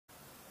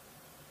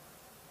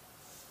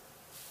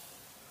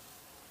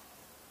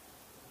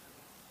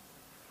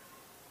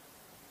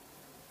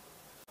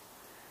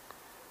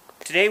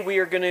Today we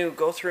are going to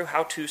go through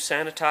how to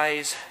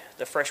sanitize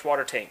the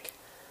freshwater tank.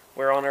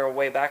 We're on our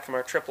way back from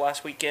our trip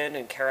last weekend,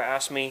 and Kara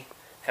asked me,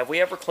 have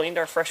we ever cleaned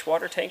our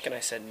freshwater tank? And I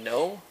said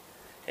no.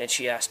 And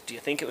she asked, do you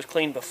think it was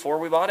cleaned before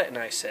we bought it? And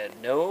I said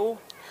no.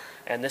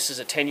 And this is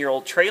a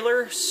 10-year-old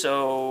trailer,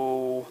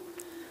 so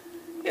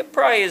it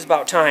probably is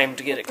about time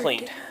to get it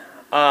cleaned.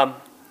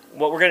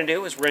 What we're going to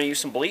do is we're going to use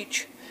some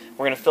bleach.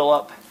 We're going to fill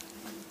up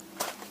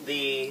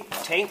the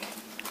tank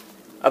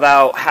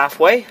about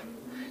halfway,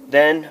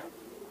 then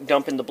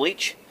dump in the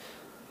bleach.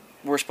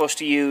 We're supposed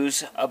to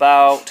use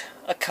about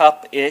a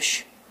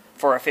cup-ish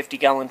for a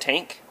 50-gallon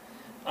tank.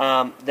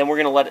 Then we're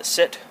going to let it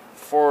sit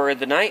for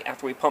the night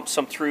after we pump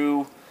some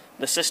through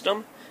the system.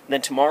 And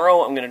then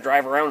tomorrow I'm going to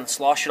drive around and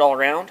slosh it all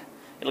around.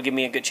 It'll give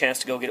me a good chance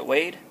to go get it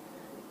weighed.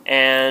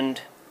 And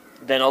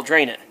then I'll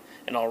drain it.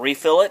 And I'll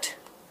refill it.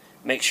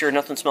 Make sure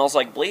nothing smells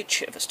like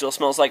bleach. If it still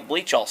smells like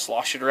bleach, I'll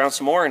slosh it around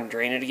some more and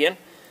drain it again.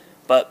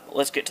 But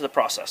let's get to the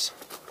process.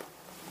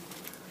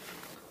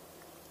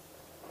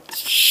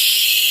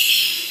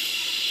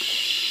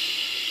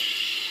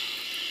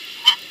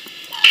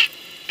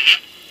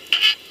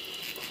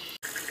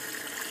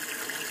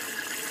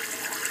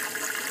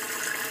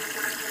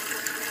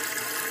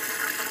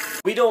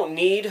 We don't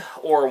need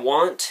or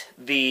want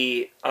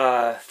the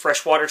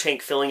freshwater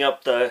tank filling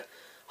up the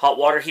hot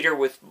water heater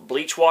with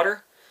bleach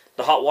water.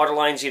 The hot water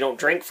lines you don't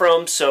drink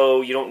from,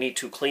 so you don't need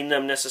to clean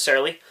them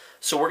necessarily.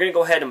 So we're going to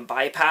go ahead and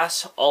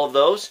bypass all of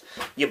those.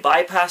 You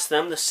bypass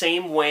them the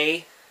same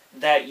way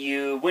that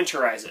you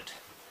winterize it.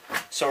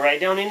 So right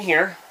down in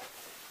here,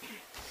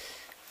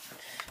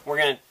 we're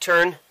going to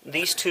turn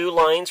these two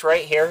lines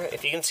right here,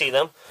 if you can see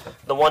them.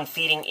 The one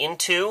feeding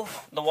into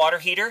the water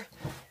heater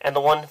and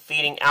the one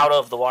feeding out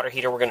of the water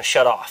heater we're going to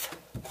shut off.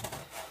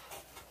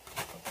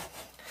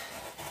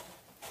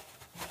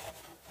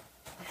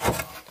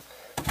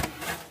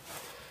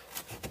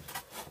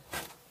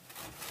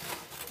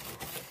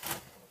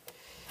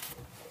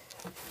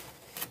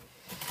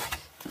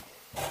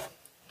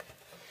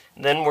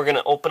 Then we're going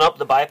to open up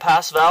the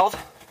bypass valve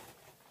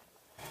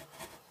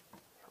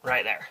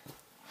right there.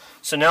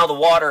 So now the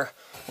water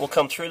will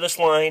come through this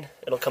line,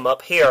 it'll come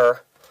up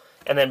here,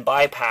 and then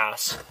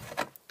bypass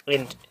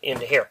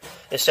into here,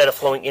 instead of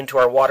flowing into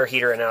our water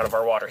heater and out of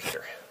our water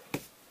heater.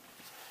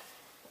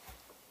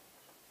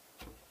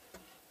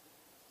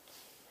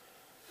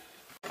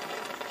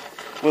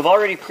 We've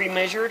already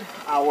pre-measured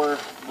our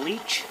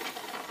bleach.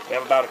 We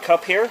have about a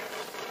cup here,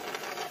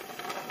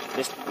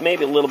 just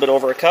maybe a little bit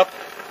over a cup.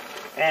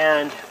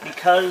 And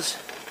because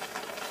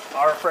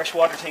our fresh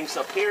water tank's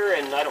up here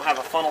and I don't have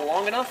a funnel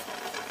long enough,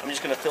 I'm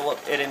just going to fill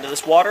it into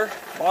this water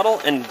bottle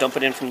and dump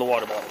it in from the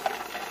water bottle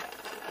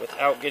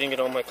without getting it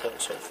on my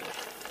clothes, hopefully.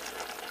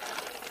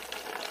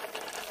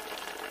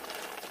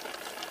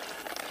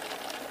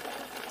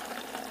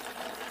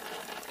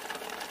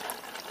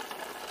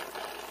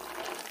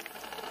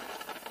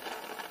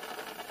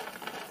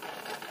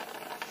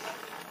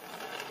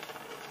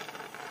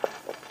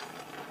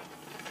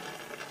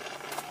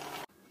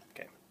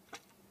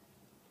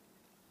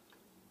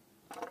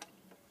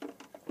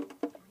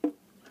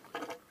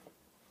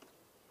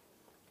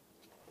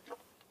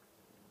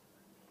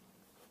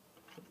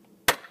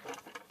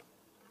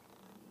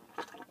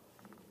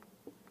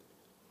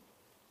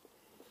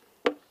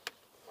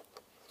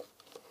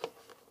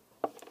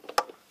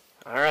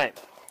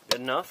 Alright, good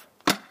enough.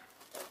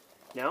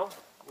 Now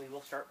we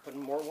will start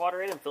putting more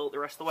water in and fill it the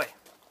rest of the way.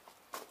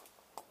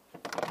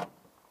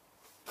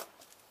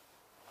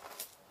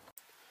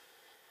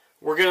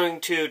 We're going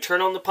to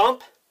turn on the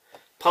pump,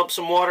 pump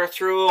some water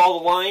through all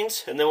the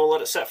lines, and then we'll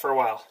let it set for a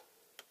while.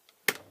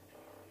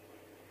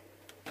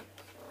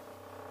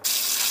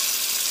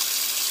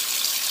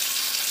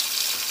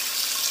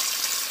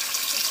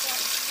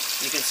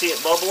 You can see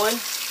it bubbling,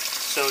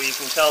 so you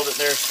can tell that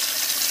there's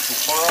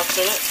some Clorox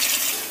in it.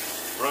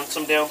 Run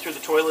some down through the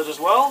toilet as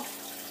well.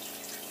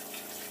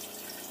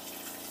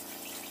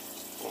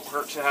 Won't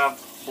hurt to have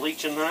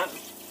bleach in that.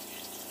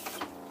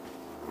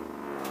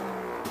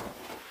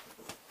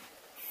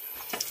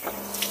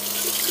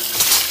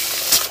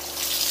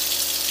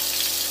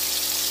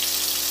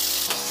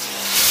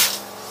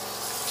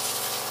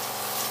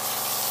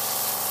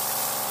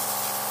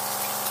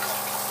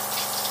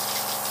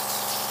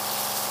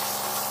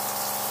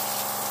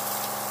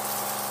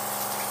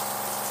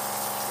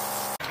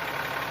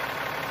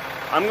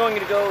 I'm going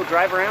to go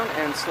drive around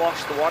and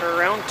slosh the water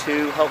around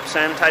to help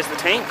sanitize the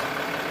tank.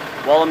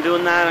 While I'm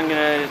doing that, I'm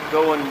going to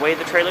go and weigh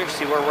the trailer,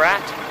 see where we're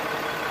at,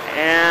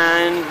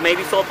 and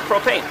maybe fill up the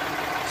propane.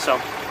 So,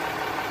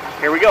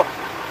 here we go.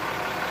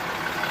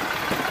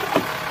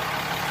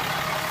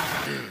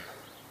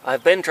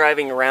 I've been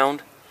driving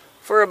around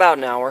for about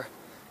an hour.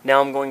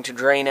 Now I'm going to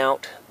drain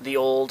out the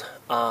old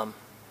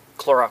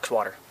Clorox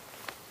water.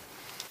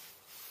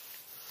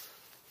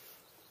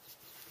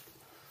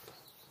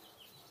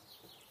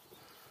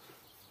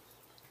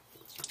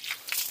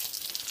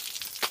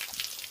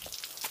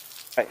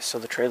 Alright, so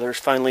the trailer's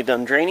finally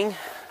done draining.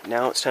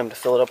 Now it's time to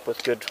fill it up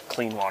with good,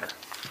 clean water.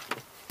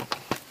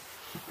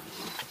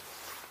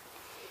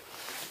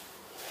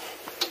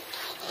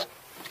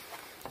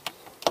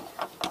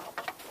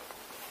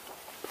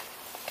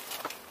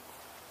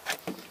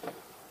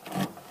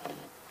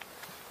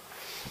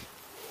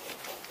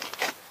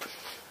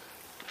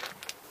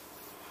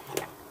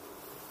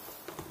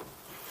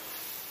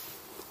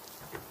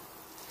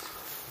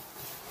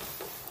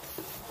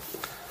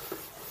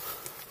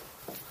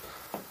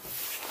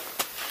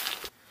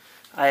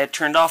 I had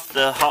turned off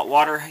the hot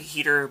water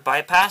heater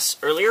bypass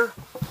earlier,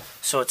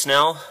 so it's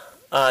now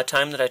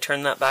time that I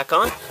turn that back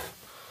on.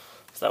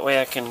 So that way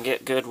I can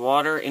get good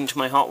water into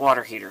my hot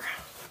water heater.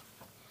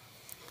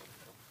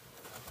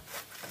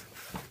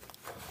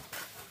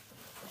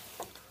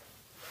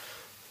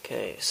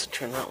 Okay, so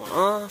turn that one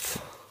off.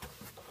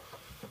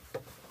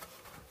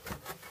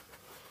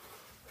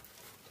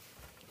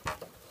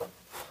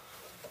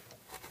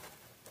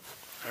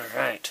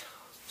 Alright,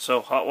 so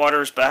hot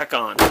water is back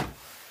on.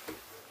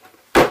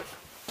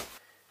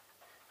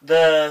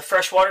 The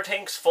fresh water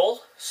tank's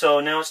full, so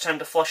now it's time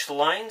to flush the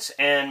lines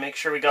and make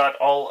sure we got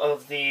all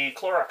of the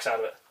Clorox out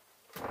of it.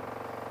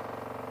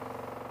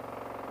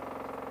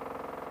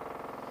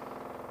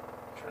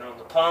 Turn on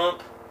the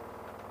pump.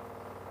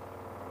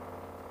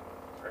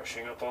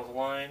 Brushing up all the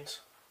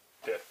lines.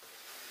 Good.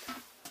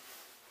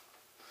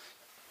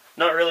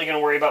 Not really going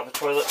to worry about the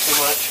toilet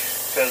too much,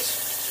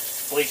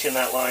 because bleaching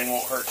that line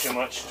won't hurt too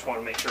much. Just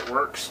want to make sure it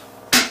works.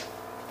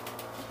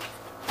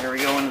 Here we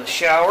go into the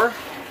shower.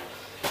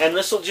 And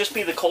this will just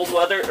be the cold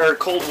water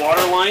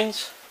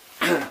lines.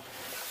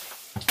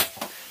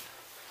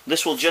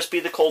 This will just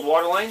be the cold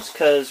water lines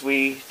because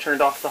we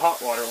turned off the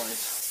hot water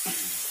lines.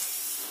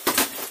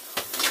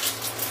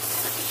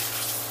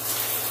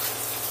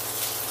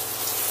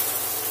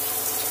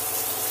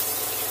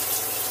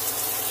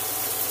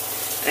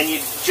 And you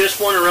just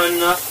want to run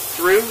enough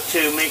through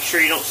to make sure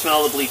you don't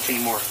smell the bleach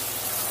anymore.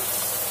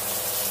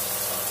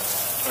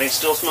 I can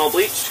still smell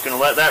bleach. Just going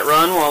to let that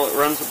run while it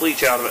runs the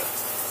bleach out of it.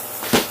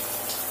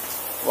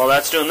 While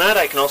that's doing that,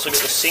 I can also get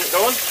the sink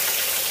going.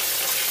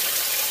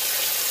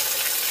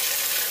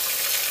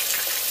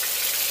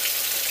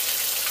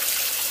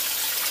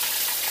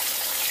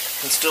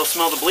 I can still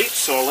smell the bleach,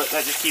 so I'll let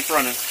that just keep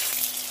running.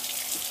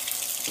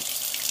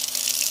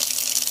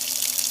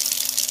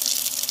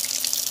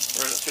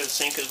 Run it through the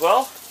sink as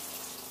well.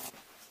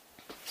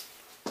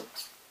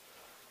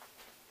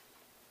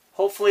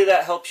 Hopefully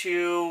that helps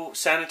you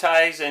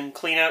sanitize and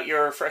clean out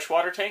your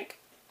freshwater tank.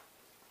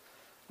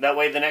 That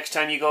way the next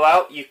time you go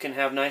out, you can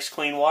have nice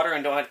clean water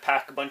and don't have to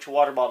pack a bunch of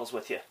water bottles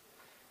with you.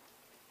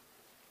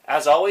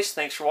 As always,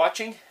 thanks for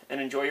watching and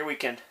enjoy your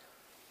weekend.